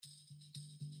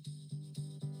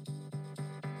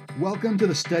Welcome to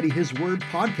the Study His Word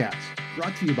podcast,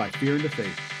 brought to you by Fear and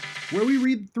Faith, where we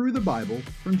read through the Bible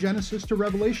from Genesis to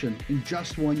Revelation in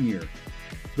just 1 year.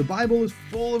 The Bible is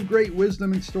full of great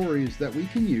wisdom and stories that we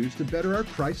can use to better our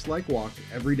Christ-like walk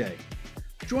every day.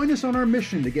 Join us on our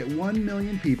mission to get 1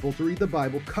 million people to read the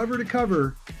Bible cover to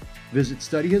cover. Visit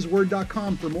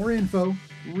studyhisword.com for more info,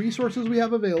 resources we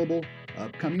have available,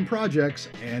 upcoming projects,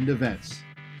 and events.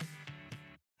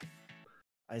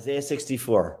 Isaiah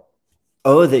 64.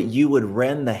 Oh, that you would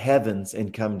rend the heavens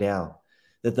and come down,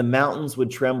 that the mountains would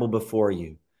tremble before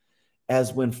you,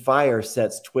 as when fire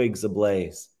sets twigs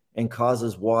ablaze and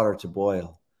causes water to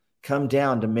boil. Come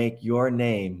down to make your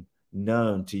name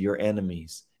known to your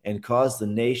enemies and cause the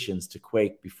nations to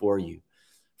quake before you.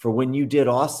 For when you did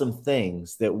awesome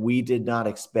things that we did not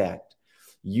expect,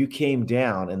 you came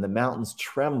down and the mountains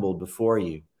trembled before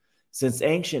you. Since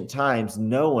ancient times,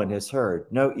 no one has heard,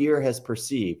 no ear has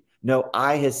perceived, no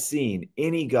eye has seen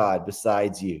any God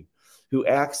besides you, who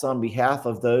acts on behalf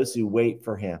of those who wait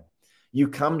for him. You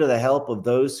come to the help of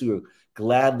those who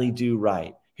gladly do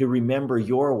right, who remember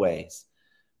your ways.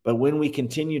 But when we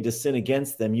continue to sin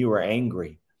against them, you are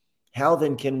angry. How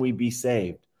then can we be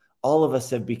saved? All of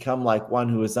us have become like one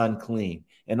who is unclean,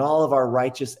 and all of our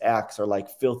righteous acts are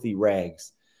like filthy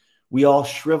rags. We all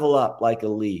shrivel up like a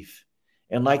leaf,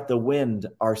 and like the wind,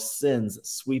 our sins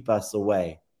sweep us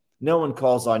away. No one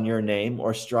calls on your name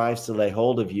or strives to lay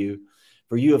hold of you,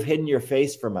 for you have hidden your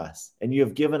face from us, and you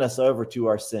have given us over to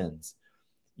our sins.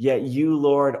 Yet you,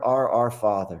 Lord, are our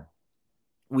Father.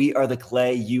 We are the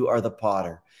clay, you are the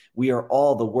potter. We are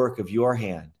all the work of your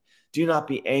hand. Do not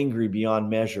be angry beyond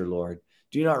measure, Lord.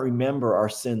 Do not remember our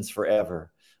sins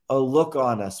forever. Oh, look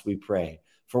on us, we pray,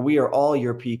 for we are all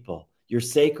your people. Your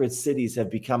sacred cities have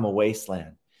become a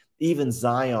wasteland. Even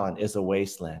Zion is a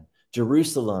wasteland.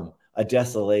 Jerusalem, a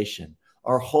desolation.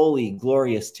 Our holy,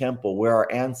 glorious temple where our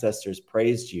ancestors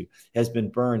praised you has been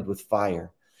burned with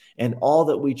fire, and all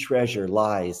that we treasure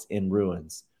lies in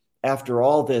ruins. After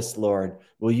all this, Lord,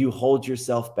 will you hold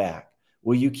yourself back?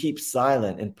 Will you keep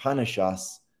silent and punish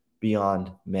us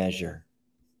beyond measure?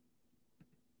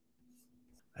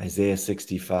 Isaiah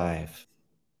 65.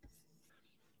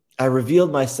 I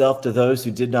revealed myself to those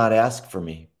who did not ask for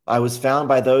me. I was found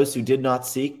by those who did not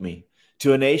seek me.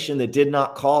 To a nation that did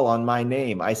not call on my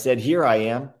name, I said, here I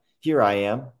am, here I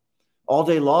am. All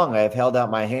day long I have held out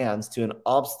my hands to an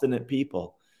obstinate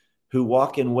people who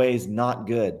walk in ways not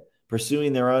good,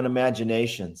 pursuing their own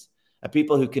imaginations, a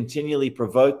people who continually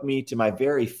provoke me to my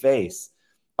very face,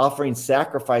 offering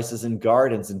sacrifices in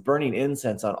gardens and burning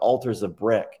incense on altars of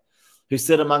brick, who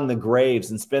sit among the graves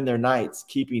and spend their nights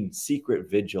keeping secret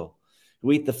vigil,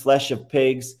 who eat the flesh of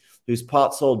pigs, whose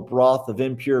pots hold broth of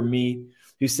impure meat,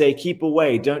 who say, keep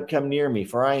away, don't come near me,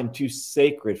 for I am too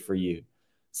sacred for you.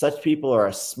 Such people are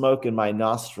a smoke in my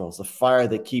nostrils, a fire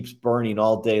that keeps burning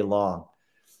all day long.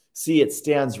 See, it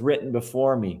stands written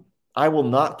before me. I will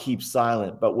not keep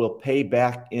silent, but will pay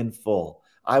back in full.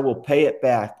 I will pay it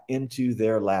back into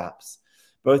their laps.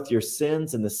 Both your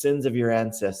sins and the sins of your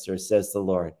ancestors, says the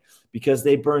Lord, because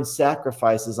they burned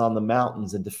sacrifices on the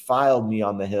mountains and defiled me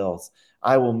on the hills.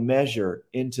 I will measure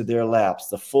into their laps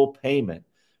the full payment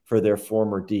for their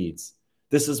former deeds.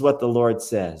 This is what the Lord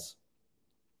says.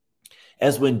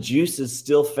 As when juice is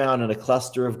still found in a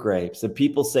cluster of grapes, and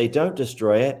people say, don't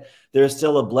destroy it, there is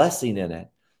still a blessing in it.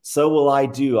 So will I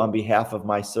do on behalf of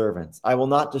my servants. I will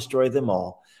not destroy them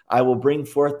all. I will bring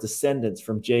forth descendants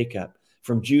from Jacob,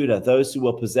 from Judah, those who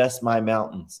will possess my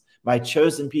mountains. My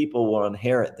chosen people will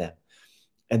inherit them,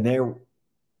 and there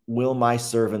will my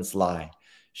servants lie.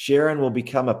 Sharon will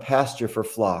become a pasture for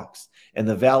flocks, and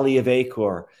the valley of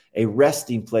Achor a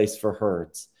resting place for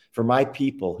herds, for my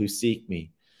people who seek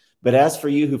me. But as for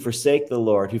you who forsake the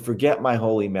Lord, who forget my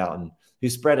holy mountain, who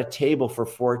spread a table for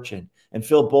fortune and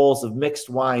fill bowls of mixed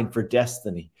wine for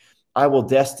destiny, I will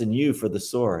destine you for the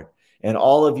sword, and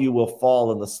all of you will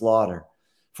fall in the slaughter.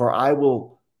 For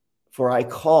I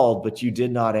called, but you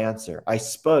did not answer. I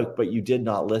spoke, but you did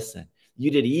not listen. You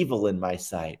did evil in my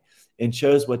sight and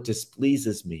chose what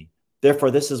displeases me. Therefore,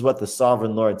 this is what the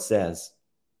sovereign Lord says.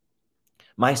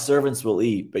 My servants will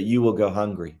eat, but you will go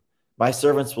hungry. My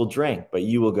servants will drink, but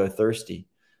you will go thirsty.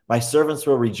 My servants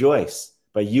will rejoice,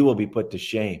 but you will be put to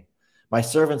shame. My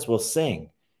servants will sing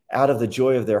out of the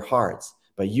joy of their hearts,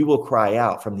 but you will cry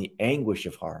out from the anguish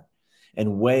of heart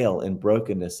and wail in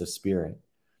brokenness of spirit.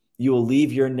 You will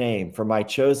leave your name for my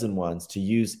chosen ones to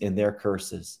use in their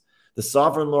curses. The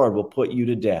sovereign Lord will put you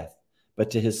to death,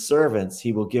 but to his servants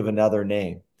he will give another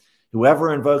name.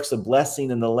 Whoever invokes a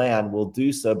blessing in the land will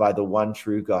do so by the one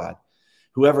true God.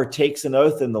 Whoever takes an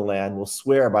oath in the land will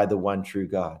swear by the one true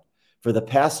God. For the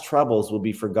past troubles will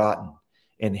be forgotten,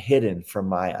 and hidden from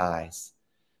my eyes.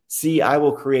 See, I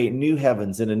will create new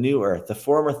heavens and a new earth. The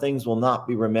former things will not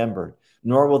be remembered,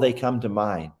 nor will they come to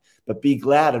mind. But be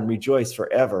glad and rejoice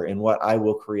forever in what I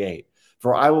will create.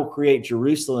 For I will create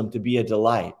Jerusalem to be a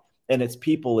delight, and its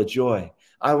people a joy.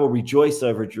 I will rejoice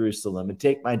over Jerusalem and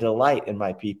take my delight in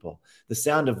my people. The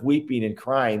sound of weeping and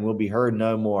crying will be heard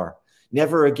no more.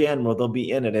 Never again will there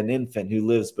be in it an infant who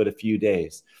lives but a few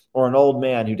days, or an old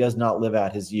man who does not live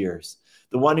out his years.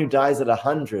 The one who dies at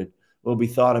 100 will be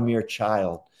thought a mere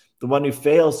child. The one who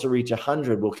fails to reach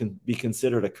 100 will be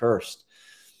considered accursed.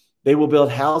 They will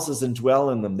build houses and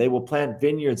dwell in them. They will plant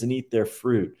vineyards and eat their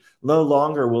fruit. No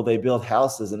longer will they build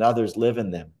houses and others live in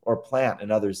them, or plant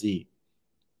and others eat.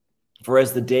 For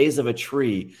as the days of a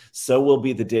tree, so will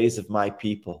be the days of my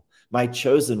people. My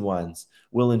chosen ones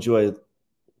will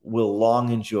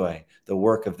long enjoy the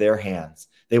work of their hands.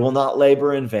 They will not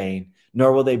labor in vain,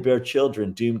 nor will they bear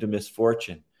children doomed to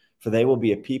misfortune. For they will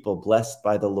be a people blessed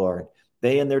by the Lord,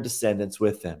 they and their descendants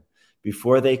with them.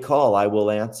 Before they call, I will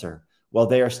answer. While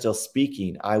they are still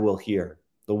speaking, I will hear.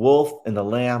 The wolf and the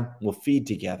lamb will feed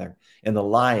together, and the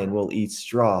lion will eat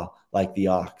straw like the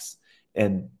ox,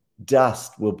 and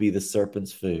dust will be the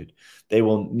serpent's food. They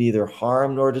will neither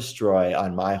harm nor destroy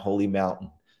on my holy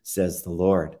mountain, says the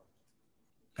Lord.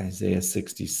 Isaiah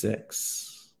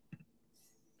 66.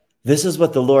 This is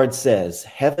what the Lord says.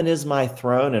 Heaven is my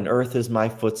throne and earth is my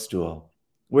footstool.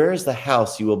 Where is the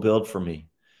house you will build for me?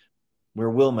 Where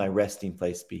will my resting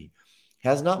place be?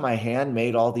 Has not my hand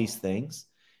made all these things?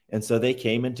 And so they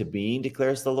came into being,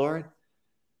 declares the Lord.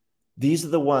 These are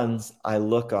the ones I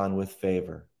look on with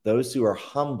favor, those who are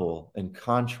humble and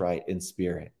contrite in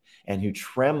spirit, and who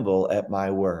tremble at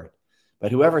my word.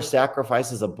 But whoever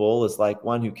sacrifices a bull is like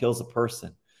one who kills a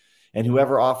person, and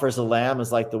whoever offers a lamb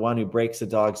is like the one who breaks a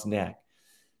dog's neck.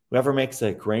 Whoever makes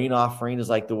a grain offering is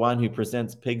like the one who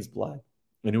presents pig's blood,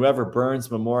 and whoever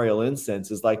burns memorial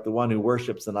incense is like the one who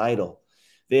worships an idol.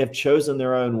 They have chosen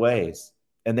their own ways,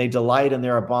 and they delight in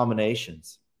their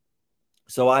abominations.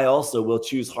 So I also will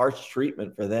choose harsh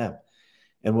treatment for them,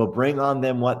 and will bring on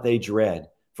them what they dread.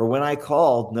 For when I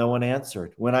called, no one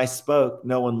answered. When I spoke,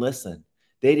 no one listened.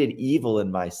 They did evil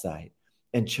in my sight,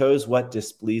 and chose what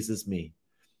displeases me.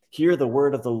 Hear the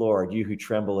word of the Lord, you who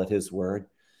tremble at his word,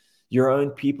 your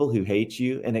own people who hate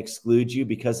you and exclude you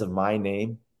because of my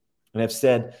name, and have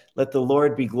said, let the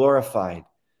Lord be glorified,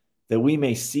 that we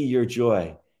may see your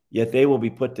joy, yet they will be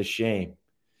put to shame.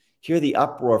 Hear the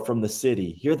uproar from the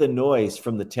city, hear the noise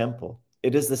from the temple.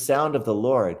 It is the sound of the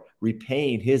Lord,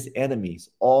 repaying his enemies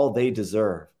all they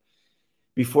deserve.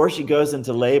 Before she goes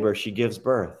into labor, she gives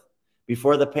birth.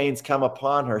 Before the pains come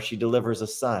upon her, she delivers a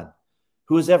son.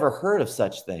 Who has ever heard of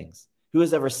such things? Who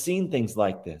has ever seen things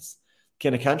like this?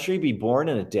 Can a country be born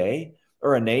in a day,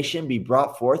 or a nation be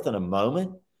brought forth in a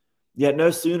moment? Yet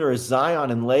no sooner is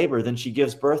Zion in labor than she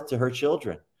gives birth to her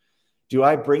children. Do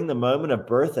I bring the moment of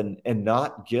birth and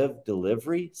not give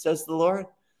delivery, says the Lord?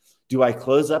 Do I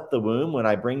close up the womb when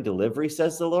I bring delivery,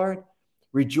 says the Lord?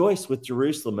 Rejoice with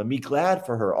Jerusalem and be glad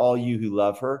for her, all you who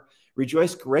love her.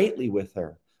 Rejoice greatly with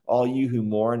her, all you who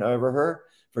mourn over her.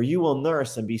 For you will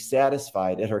nurse and be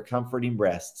satisfied at her comforting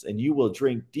breasts, and you will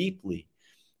drink deeply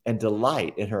and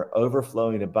delight in her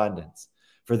overflowing abundance.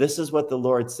 For this is what the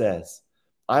Lord says,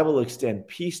 I will extend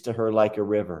peace to her like a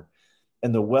river,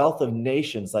 and the wealth of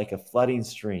nations like a flooding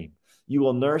stream. You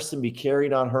will nurse and be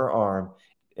carried on her arm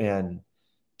and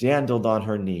dandled on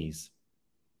her knees.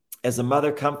 As a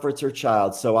mother comforts her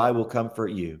child, so I will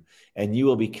comfort you, and you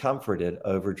will be comforted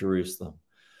over Jerusalem.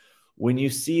 When you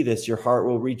see this, your heart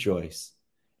will rejoice,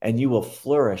 and you will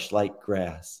flourish like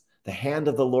grass. The hand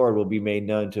of the Lord will be made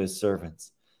known to his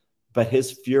servants, but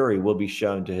his fury will be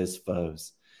shown to his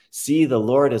foes. See, the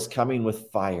Lord is coming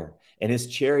with fire, and his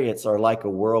chariots are like a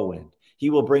whirlwind. He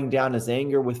will bring down his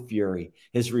anger with fury,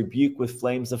 his rebuke with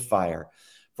flames of fire.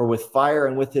 For with fire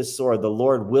and with his sword, the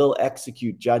Lord will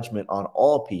execute judgment on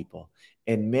all people,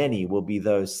 and many will be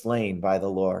those slain by the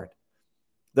Lord.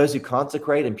 Those who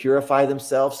consecrate and purify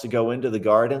themselves to go into the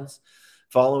gardens,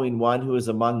 following one who is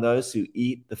among those who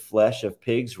eat the flesh of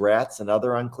pigs, rats, and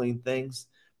other unclean things,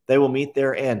 they will meet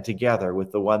their end together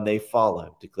with the one they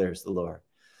follow, declares the Lord.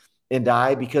 And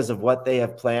I, because of what they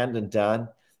have planned and done,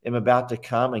 am about to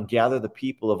come and gather the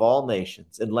people of all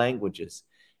nations and languages,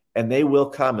 and they will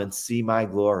come and see my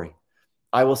glory.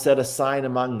 I will set a sign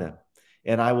among them,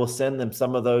 and I will send them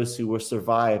some of those who will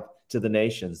survive to the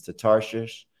nations, to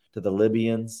Tarshish, to the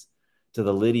Libyans, to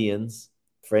the Lydians,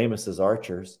 famous as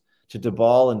archers, to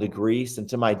Tubal and to Greece, and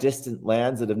to my distant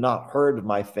lands that have not heard of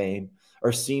my fame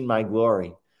or seen my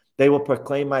glory. They will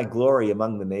proclaim my glory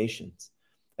among the nations.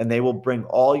 And they will bring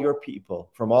all your people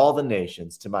from all the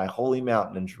nations to my holy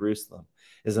mountain in Jerusalem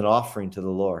as an offering to the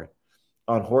Lord.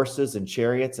 On horses and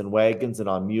chariots and wagons and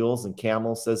on mules and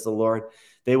camels, says the Lord.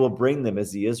 They will bring them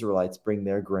as the Israelites bring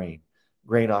their grain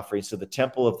offerings to the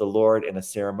temple of the Lord in a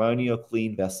ceremonial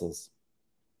clean vessels.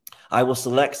 I will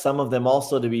select some of them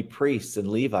also to be priests and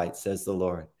Levites, says the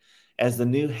Lord. As the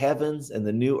new heavens and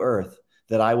the new earth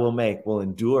that I will make will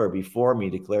endure before me,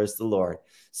 declares the Lord,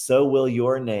 so will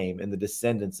your name and the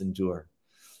descendants endure.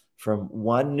 From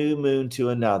one new moon to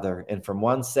another, and from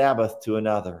one Sabbath to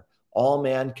another, all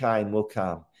mankind will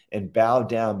come and bow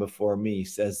down before me,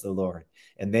 says the Lord.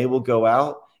 And they will go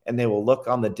out and they will look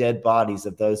on the dead bodies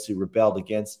of those who rebelled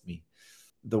against me.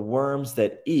 The worms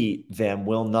that eat them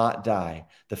will not die.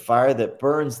 The fire that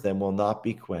burns them will not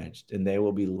be quenched, and they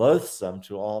will be loathsome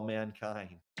to all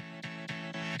mankind.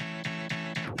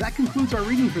 That concludes our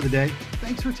reading for the day.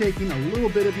 Thanks for taking a little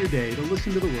bit of your day to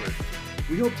listen to the Word.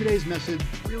 We hope today's message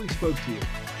really spoke to you.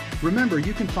 Remember,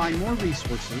 you can find more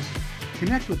resources,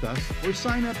 connect with us, or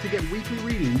sign up to get weekly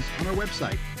readings on our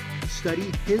website,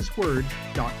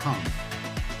 studyhisword.com.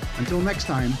 Until next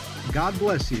time, God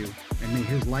bless you, and may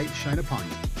His light shine upon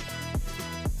you.